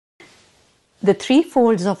the three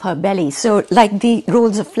folds of her belly, so like the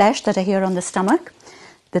rolls of flesh that are here on the stomach,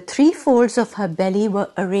 the three folds of her belly were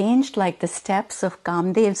arranged like the steps of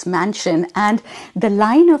Kamdev's mansion, and the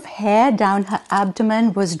line of hair down her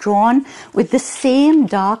abdomen was drawn with the same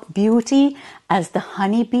dark beauty as the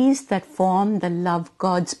honeybees that form the love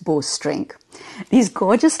god's bowstring. These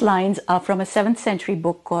gorgeous lines are from a 7th century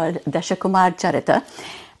book called Dasakumaracharita.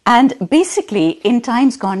 And basically, in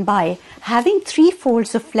times gone by, having three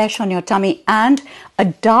folds of flesh on your tummy and a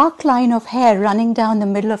dark line of hair running down the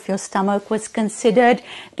middle of your stomach was considered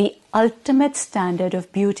the ultimate standard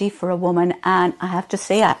of beauty for a woman. And I have to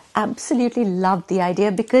say, I absolutely love the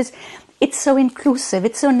idea because it's so inclusive,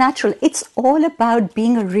 it's so natural. It's all about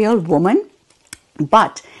being a real woman.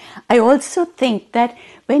 But I also think that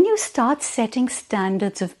when you start setting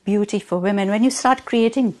standards of beauty for women, when you start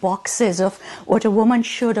creating boxes of what a woman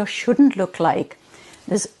should or shouldn't look like,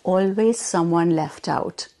 there's always someone left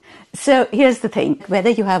out. So here's the thing, whether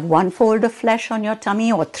you have one fold of flesh on your tummy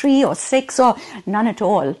or 3 or 6 or none at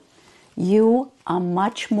all, you are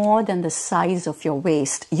much more than the size of your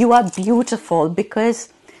waist. You are beautiful because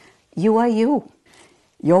you are you.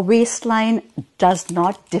 Your waistline does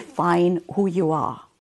not define who you are.